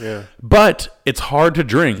do, yeah. But it's hard to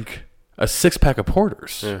drink a 6-pack of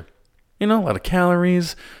porters. Yeah. You know, a lot of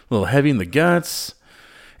calories, a little heavy in the guts.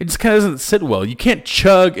 It just kind of doesn't sit well. You can't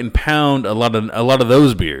chug and pound a lot of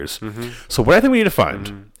those beers. Mm-hmm. So what I think we need to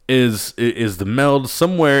find is the meld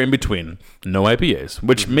somewhere in between. No IPAs,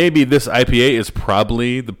 which maybe this IPA is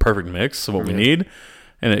probably the perfect mix of what we need,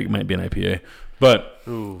 and it might be an IPA. But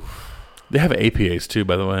they have APAs too,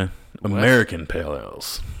 by the way. American Pale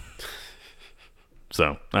Ales.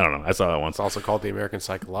 So, I don't know. I saw that once. It's also called the American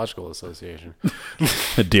Psychological Association.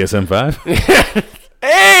 DSM-5?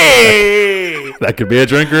 Hey! That could be a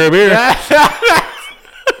drink or a beer.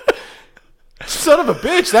 Son of a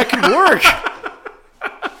bitch, that could work.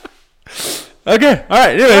 Okay. All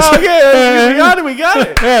right. Anyways. Okay. We got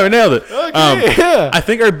it. Yeah, we nailed it. Okay. I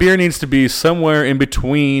think our beer needs to be somewhere in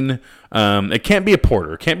between. It can't be a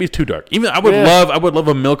porter. It can't be too dark. Even I would love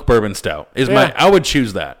a milk bourbon stout. I would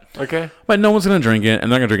choose that. Okay. But no one's gonna drink it,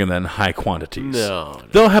 and they're not gonna drink that in high quantities. No.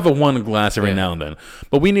 They'll have a one glass every now and then.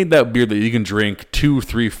 But we need that beer that you can drink 2,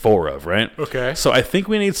 3, 4 of, right? Okay. So I think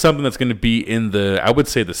we need something that's gonna be in the, I would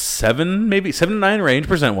say the 7 to 9 range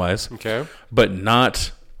percent wise. Okay. But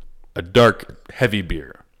not a dark, heavy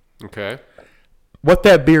beer. Okay. What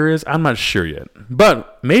that beer is, I'm not sure yet.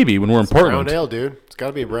 But maybe when we're in Portland. Brown ale, dude. It's got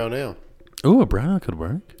to be a brown ale. Ooh, a brown ale could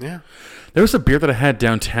work. Yeah. There was a beer that I had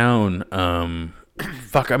downtown. I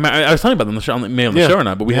was telling you about them on the show, maybe on the show or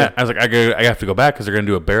not. But I was like, I have to go back because they're going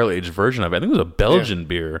to do a barrel aged version of it. I think it was a Belgian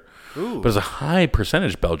beer. Ooh. But it was a high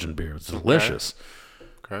percentage Belgian beer. It's delicious.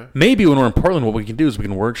 Okay. Maybe when we're in Portland, what we can do is we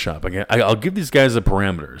can workshop. I'll give these guys the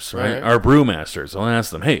parameters, right? Our brewmasters. I'll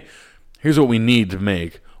ask them, hey, here's what we need to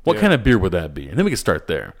make What kind of beer would that be? And then we can start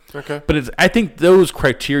there. Okay. But I think those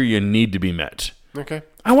criteria need to be met. Okay.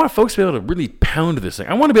 I want folks to be able to really pound this thing.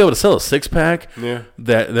 I want to be able to sell a 6-pack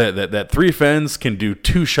that 3 Fens can do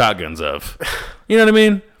 2 shotguns of. You know what I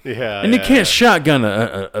mean? Yeah. And you can't shotgun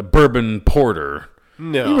a bourbon porter.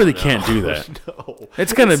 No, you really can't do that. No,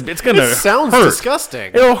 it's gonna. It sounds hurt.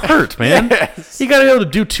 disgusting. It'll hurt, man. Yes. You gotta be able to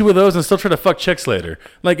do 2 of those and still try to fuck chicks later.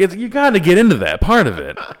 Like you gotta get into that part of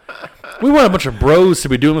it. We want a bunch of bros to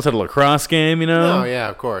be doing this at a lacrosse game, you know? Oh yeah,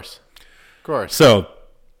 of course. So,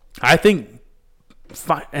 I think.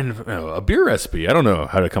 And a beer recipe, I don't know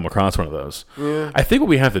how to come across one of those. Yeah. I think what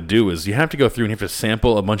we have to do is you have to go through and you have to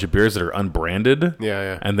sample a bunch of beers that are unbranded.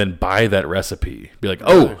 Yeah. And then buy that recipe. Be like,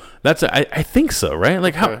 oh, that's I think so, right?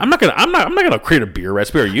 Like, how I'm not gonna create a beer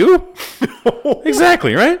recipe. Are you?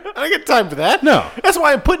 Exactly, right? I don't get time for that. No, that's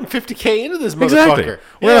why I'm putting $50K into this motherfucker.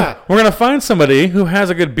 Exactly. We're gonna find somebody who has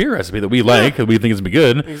a good beer recipe that we like, that we think is be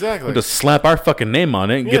good. Exactly. We'll just slap our fucking name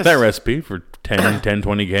on it and get that recipe for 10,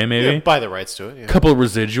 20K maybe. Yeah, buy the rights to it. Yeah. Couple of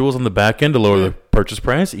residuals on the back end to lower the purchase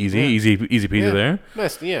price. Easy peasy there.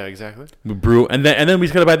 Nice. Yeah, exactly. We brew and then we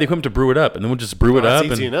just gotta buy the equipment to brew it up, and then we'll just brew it up.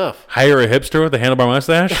 Easy enough. Hire a hipster with a handlebar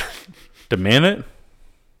mustache to man it.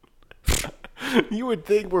 You would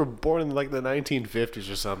think we're born in like the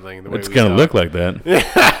 1950s or something. It's gonna look like that.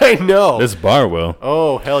 I know. This bar will.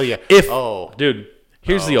 Oh hell yeah! Dude,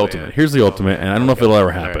 here's the ultimate. Man. Here's the ultimate, and I don't know if it'll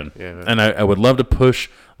ever happen. Right. Yeah, and I would love to push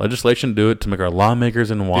legislation to do it to make our lawmakers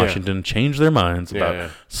in Washington change their minds about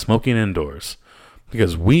smoking indoors,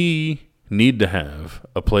 because we need to have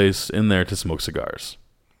a place in there to smoke cigars.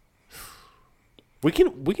 We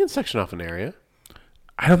can section off an area.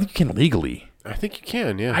 I don't think you can legally. I think you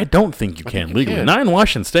can, yeah. I don't think you can legally. Not in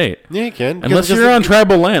Washington State. Yeah, you can. Unless you're on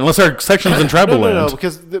tribal land. Unless our section's in tribal land. No,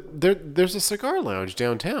 because there's a cigar lounge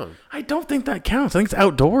downtown. I don't think that counts. I think it's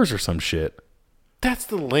outdoors or some shit. That's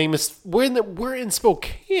the lamest. We're in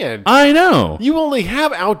Spokane. I know. You only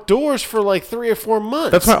have outdoors for like 3 or 4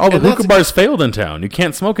 months. That's why all the hookah bars failed in town. You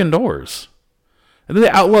can't smoke indoors. And then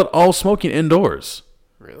they outlawed all smoking indoors.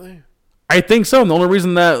 Really? I think so. And the only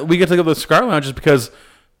reason that we get to go to the cigar lounge is because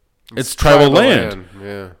it's tribal land.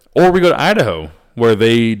 Yeah. Or we go to Idaho, where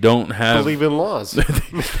they don't have... Believe in laws.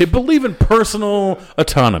 They believe in personal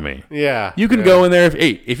autonomy. Yeah. You can go in there.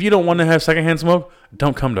 If you don't want to have secondhand smoke,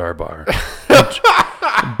 don't come to our bar.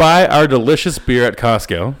 Buy our delicious beer at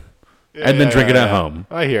Costco, and then drink it at home.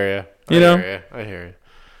 I hear you. I hear you.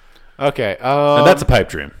 Okay. And that's a pipe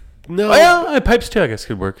dream. No. Well, pipes too, I guess,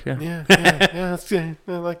 could work. Yeah. That's good.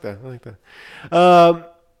 I like that.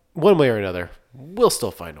 One way or another, we'll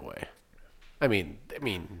still find a way. I mean,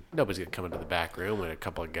 nobody's gonna come into the back room with a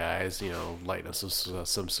couple of guys, lighting us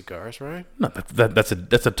some cigars, right? No, that's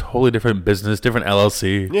a totally different business, different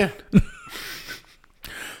LLC. Yeah.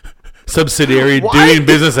 Subsidiary doing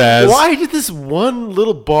business as. Why did this one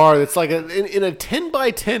little bar that's like in a 10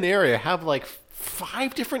 by 10 area have like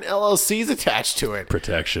 5 different LLCs attached to it?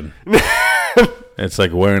 Protection. It's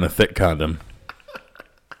like wearing a thick condom.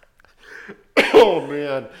 Oh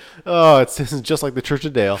man! Oh, it's just like the Church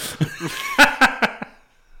of Dale.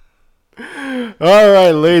 All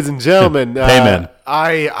right, ladies and gentlemen. Amen.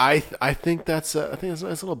 I think that's a nice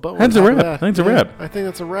little bow. That's a wrap. I think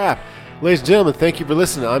that's a wrap. Ladies and gentlemen, thank you for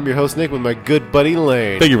listening. I'm your host Nick with my good buddy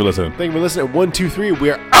Lane. Thank you for listening. Thank you for listening. At 1, 2, 3,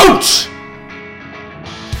 we are out.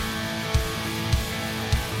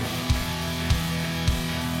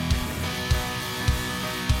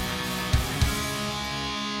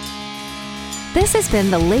 This has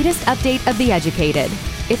been the latest update of The Educated.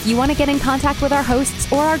 If you want to get in contact with our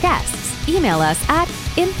hosts or our guests, email us at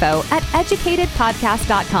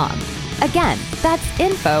info@educatedpodcast.com. Again, that's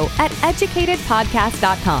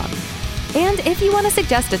info@educatedpodcast.com. And if you want to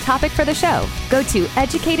suggest a topic for the show, go to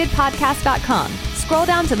educatedpodcast.com, scroll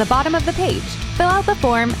down to the bottom of the page, fill out the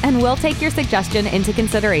form, and we'll take your suggestion into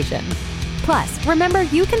consideration. Plus, remember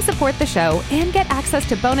you can support the show and get access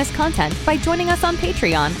to bonus content by joining us on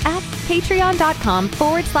Patreon at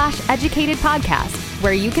patreon.com/educatedpodcast,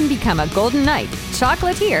 where you can become a Golden Knight,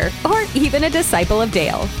 chocolatier, or even a disciple of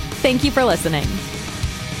Dale. Thank you for listening.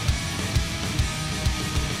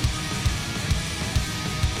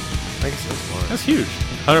 That's huge.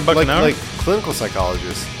 $100 an hour? Like clinical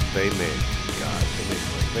psychologists, they can make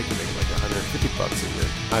like $150 a year.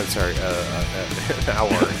 I'm sorry, an hour.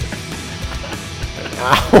 An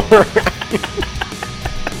hour.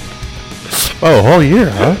 Oh, whole year,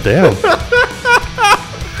 huh? Damn.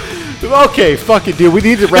 Okay, fuck it, dude. We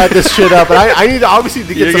need to wrap this shit up. And I need to obviously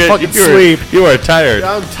to get some fucking sleep. You are tired.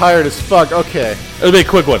 I'm tired as fuck. Okay. It'll be a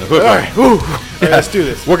quick one. All right, let's do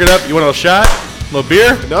this. Work it up. You want a little shot? A little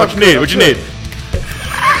beer? No, what you need?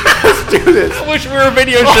 do this. I wish we were a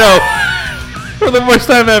video show for the first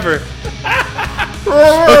time ever.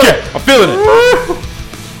 Okay, I'm feeling it.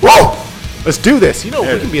 Whoa! Let's do this. You know,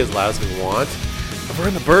 we can be as loud as we want. We're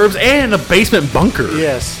in the burbs and a basement bunker.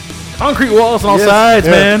 Yes. Concrete walls on all sides,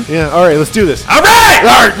 man. Yeah, all right, let's do this. All right!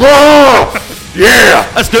 All right, whoa!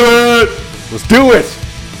 Yeah! Let's do it! Let's do it!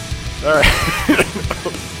 All right.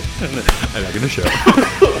 I'm back in the show.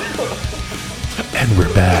 And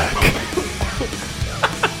we're back.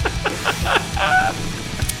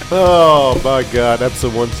 Oh, my God.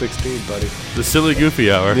 Episode 116, buddy. The Silly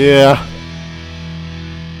Goofy Hour. Yeah.